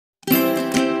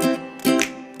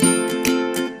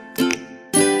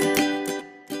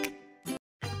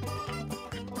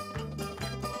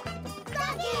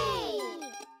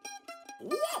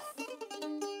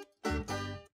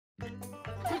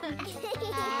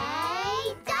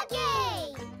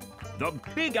the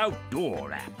Big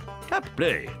Outdoor app. Tap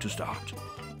play to start.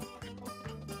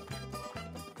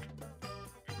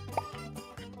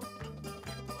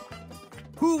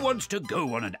 Who wants to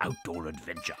go on an outdoor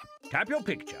adventure? Tap your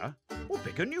picture or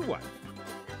pick a new one.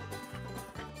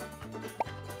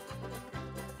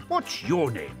 What's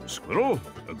your name, Squirrel?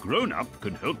 A grown-up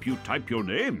can help you type your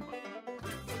name.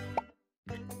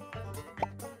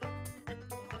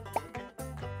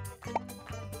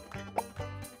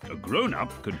 A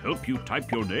grown-up can help you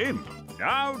type your name.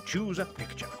 Now choose a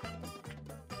picture.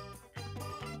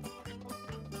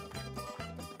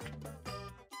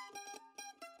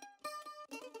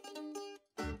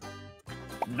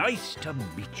 Nice to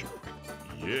meet you.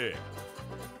 Yeah.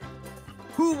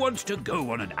 Who wants to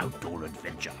go on an outdoor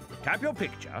adventure? Tap your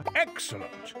picture.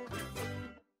 Excellent.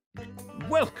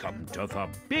 Welcome to the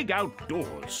Big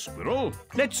Outdoors, Squirrel.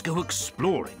 Let's go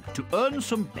exploring to earn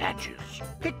some badges.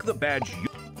 Pick the badge you...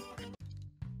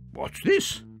 What's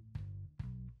this?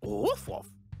 Oof, oof.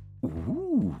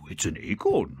 Ooh, it's an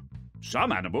acorn.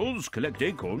 Some animals collect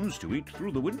acorns to eat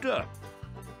through the winter.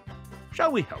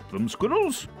 Shall we help them,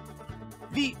 Squirrels?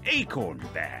 The Acorn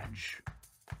Badge.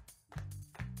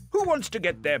 Who wants to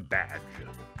get their badge?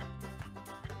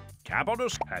 Tap on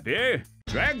us. Happy?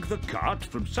 Drag the cart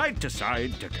from side to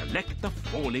side to collect the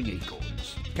falling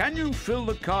acorns. Can you fill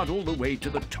the cart all the way to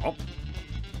the top?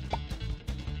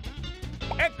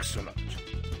 Excellent.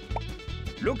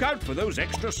 Look out for those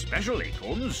extra special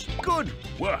acorns. Good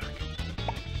work.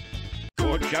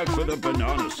 Watch out for the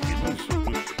banana skins.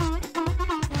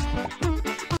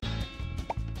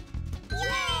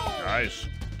 Nice.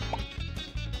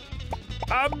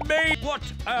 Amazing! What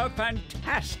a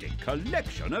fantastic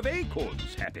collection of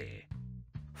acorns, Happy.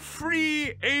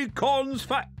 Free acorns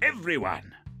for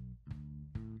everyone.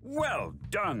 Well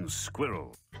done,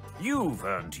 Squirrel. You've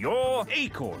earned your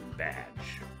Acorn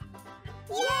Badge.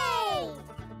 Yay!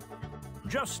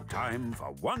 Just time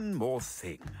for one more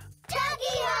thing.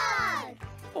 Duggee Hug!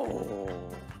 Oh.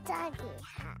 Duggee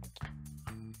Hug.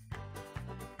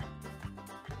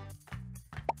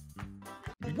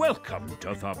 Welcome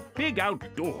to the Big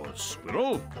Outdoors,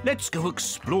 Squirrel. Let's go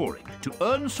exploring to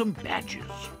earn some badges.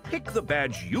 Pick the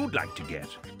badge you'd like to get.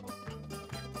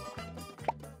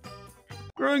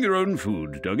 Growing your own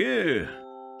food, Duggee.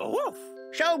 Oof!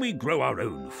 Shall we grow our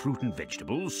own fruit and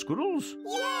vegetables, Squirrels?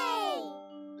 Yay!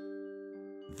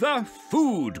 The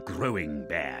Food Growing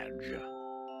Badge.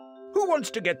 Who wants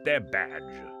to get their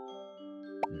badge?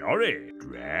 Nori,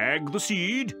 drag the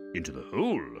seed into the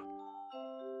hole.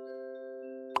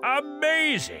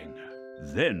 Amazing!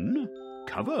 Then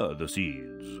cover the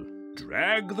seeds.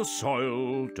 Drag the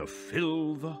soil to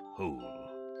fill the hole.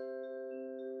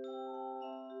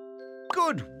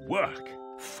 Good work!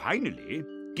 Finally,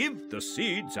 give the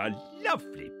seeds a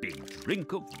lovely big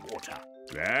drink of water.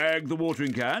 Drag the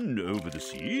watering can over the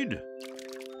seed.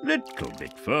 Little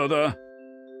bit further.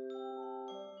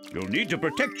 You'll need to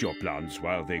protect your plants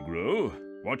while they grow.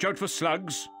 Watch out for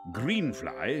slugs,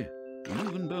 greenfly, and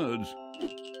even birds.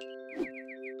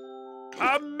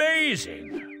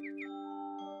 Amazing!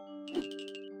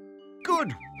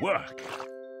 Good work!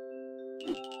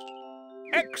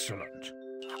 Excellent!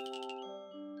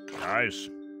 Nice!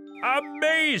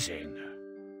 Amazing!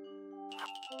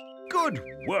 Good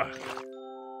work!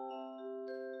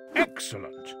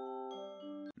 Excellent!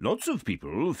 Lots of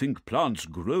people think plants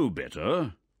grow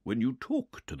better when you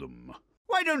talk to them.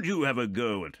 Why don't you have a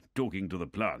go at talking to the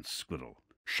plants, Squirrel?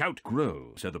 Shout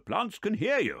grow so the plants can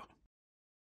hear you.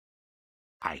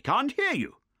 I can't hear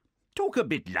you. Talk a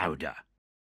bit louder.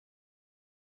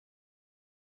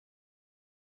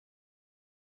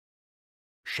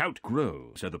 Shout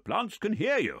grow so the plants can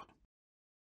hear you.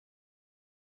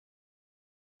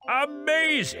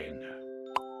 Amazing!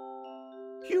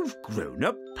 You've grown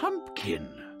a pumpkin.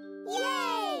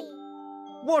 Yay!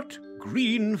 What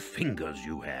green fingers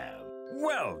you have.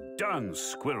 Well done,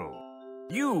 Squirrel.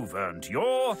 You've earned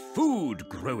your Food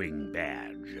Growing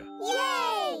Badge.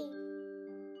 Yay!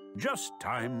 Just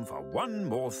time for one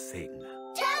more thing.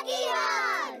 Duggee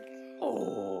Hug!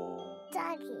 Oh.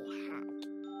 Duggee Hug.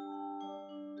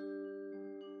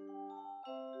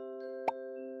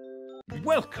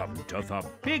 Welcome to the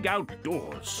Big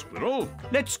Outdoors, Squirrel.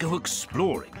 Let's go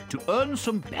exploring to earn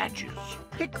some badges.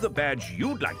 Pick the badge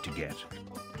you'd like to get.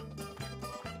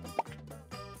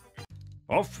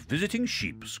 Off visiting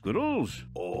sheep, Squirrels.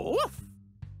 Oof!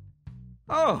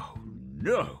 Oh,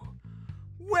 no.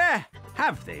 Where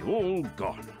have they all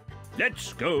gone?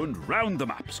 Let's go and round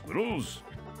them up, Squirrels.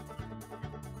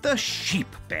 The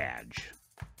Sheep Badge.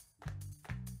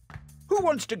 Who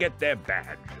wants to get their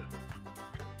badge?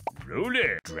 Slowly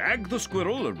drag the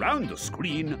squirrel around the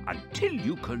screen until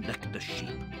you collect the sheep.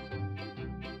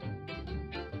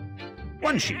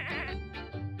 1 sheep.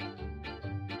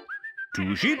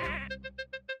 2 sheep.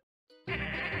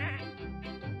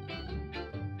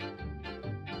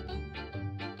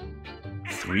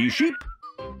 3 sheep.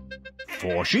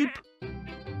 4 sheep.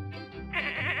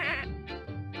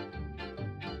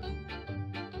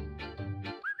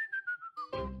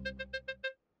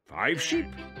 5 sheep.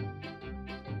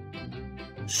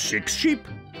 6 sheep.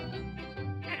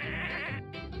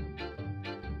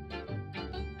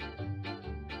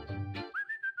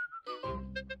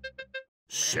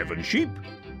 7 sheep.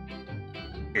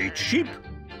 8 sheep.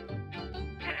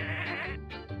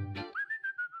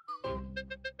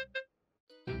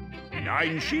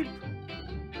 9 sheep.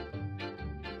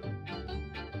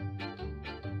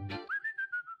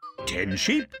 10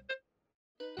 sheep.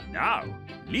 Now,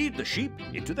 lead the sheep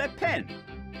into their pen.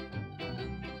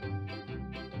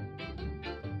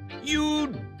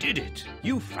 You did it!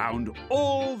 You found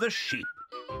all the sheep.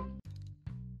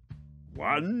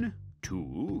 1,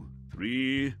 2,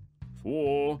 3,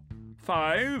 4,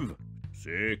 5,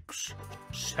 6,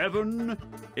 7,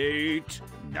 8,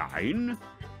 9,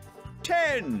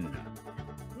 10.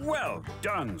 Well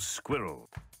done, Squirrel.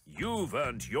 You've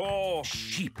earned your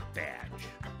sheep badge.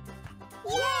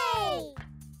 Yay!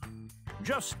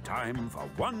 Just time for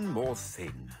one more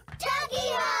thing.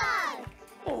 Duggee Hug!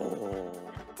 Oh,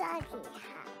 Duggee Hug.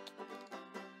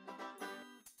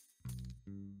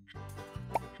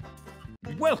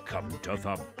 Welcome to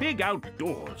the big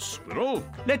outdoors, Squirrel.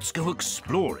 Let's go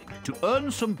exploring to earn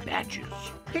some badges.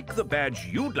 Pick the badge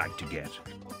you'd like to get.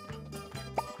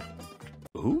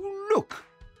 Oh, look!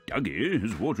 Duggee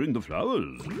is watering the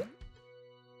flowers.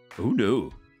 Oh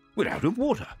no, we're out of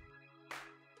water.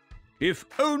 If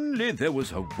only there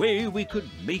was a way we could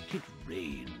make it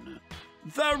rain.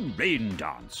 The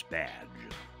raindance badge.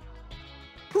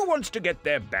 Who wants to get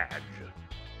their badge?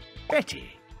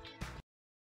 Betty.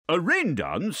 A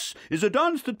raindance is a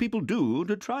dance that people do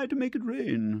to try to make it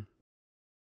rain.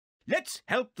 Let's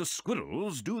help the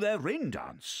squirrels do their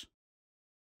raindance.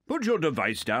 Put your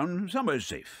device down somewhere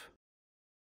safe.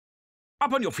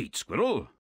 Up on your feet, Squirrel.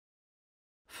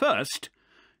 First,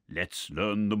 let's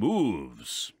learn the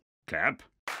moves. Clap.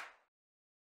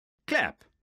 Clap.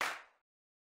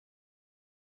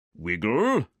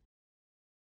 Wiggle.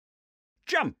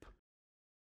 Jump.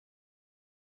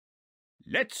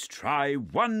 Let's try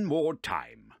one more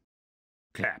time.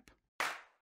 Clap.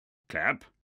 Clap.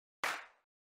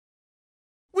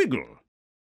 Wiggle.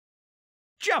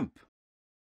 Jump.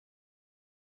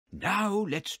 Now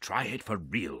let's try it for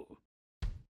real.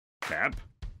 Clap.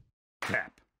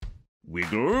 Clap.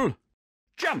 Wiggle.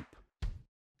 Jump.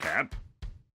 Clap.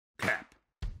 Clap.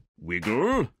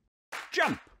 Wiggle.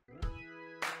 Jump.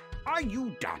 Are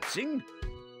you dancing?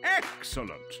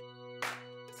 Excellent.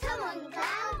 Come on,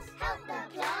 clouds, help the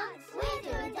plants. We're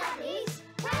doing Duggee's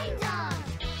rain dance.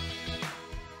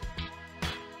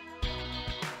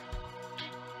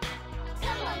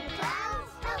 Come on,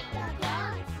 clouds, help the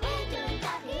plants. We're doing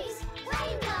Duggee's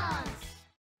rain dance.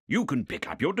 You can pick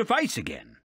up your device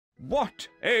again. What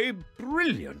a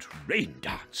brilliant rain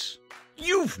dance.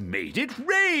 You've made it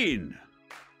rain.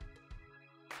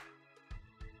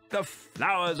 The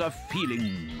flowers are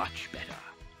feeling much better.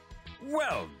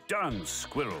 Well done,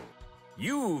 Squirrel.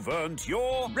 You've earned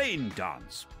your rain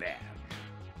dance badge.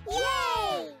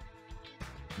 Yay!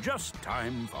 Just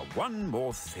time for one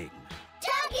more thing.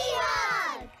 Duggee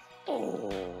Hug!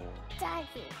 Oh,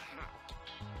 Duggee Hug.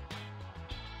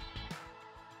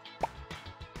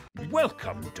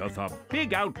 Welcome to the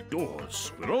big outdoors,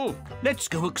 Squirrel. Let's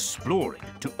go exploring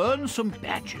to earn some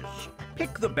badges.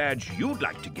 Pick the badge you'd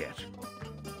like to get.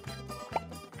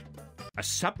 A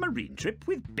submarine trip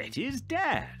with Betty's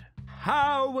dad.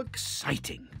 How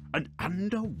exciting! An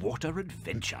underwater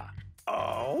adventure.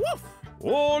 Oh, woof!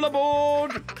 All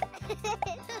aboard!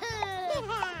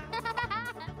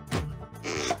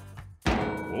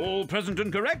 All present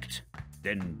and correct?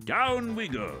 Then down we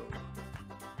go.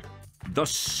 The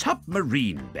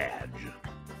submarine badge.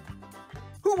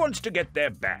 Who wants to get their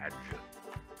badge?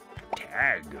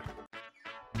 Tag.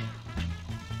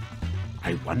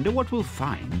 I wonder what we'll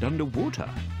find underwater.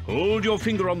 Hold your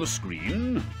finger on the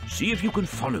screen. See if you can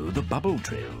follow the bubble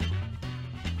trail.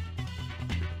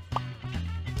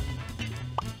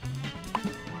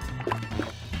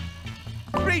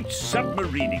 Great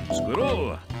submarining,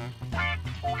 Squirrel.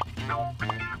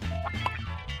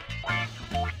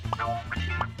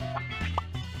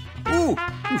 Ooh,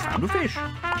 you found a fish.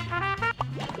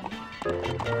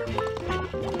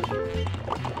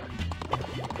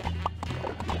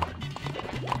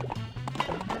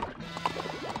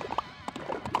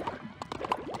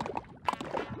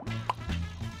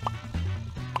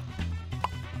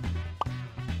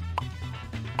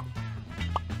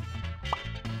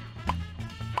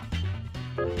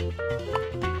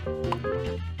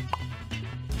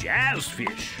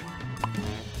 Jazzfish.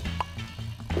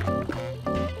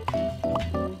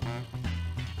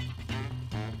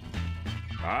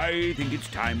 I think it's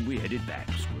time we headed back,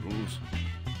 Squirrels.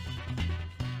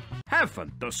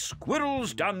 Haven't the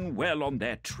squirrels done well on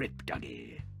their trip,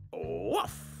 Duggee?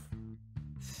 Woof!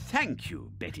 Thank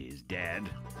you, Betty's dad.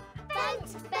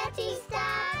 Thanks, Betty's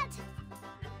dad.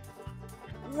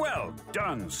 Well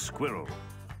done, Squirrel.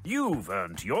 You've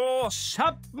earned your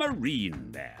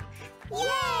submarine badge.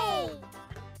 Yay!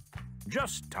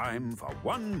 Just time for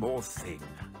one more thing.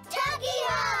 Duggee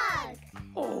Hug!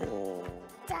 Oh.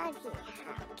 Duggee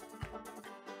Hug.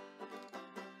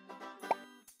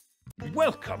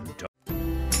 Welcome to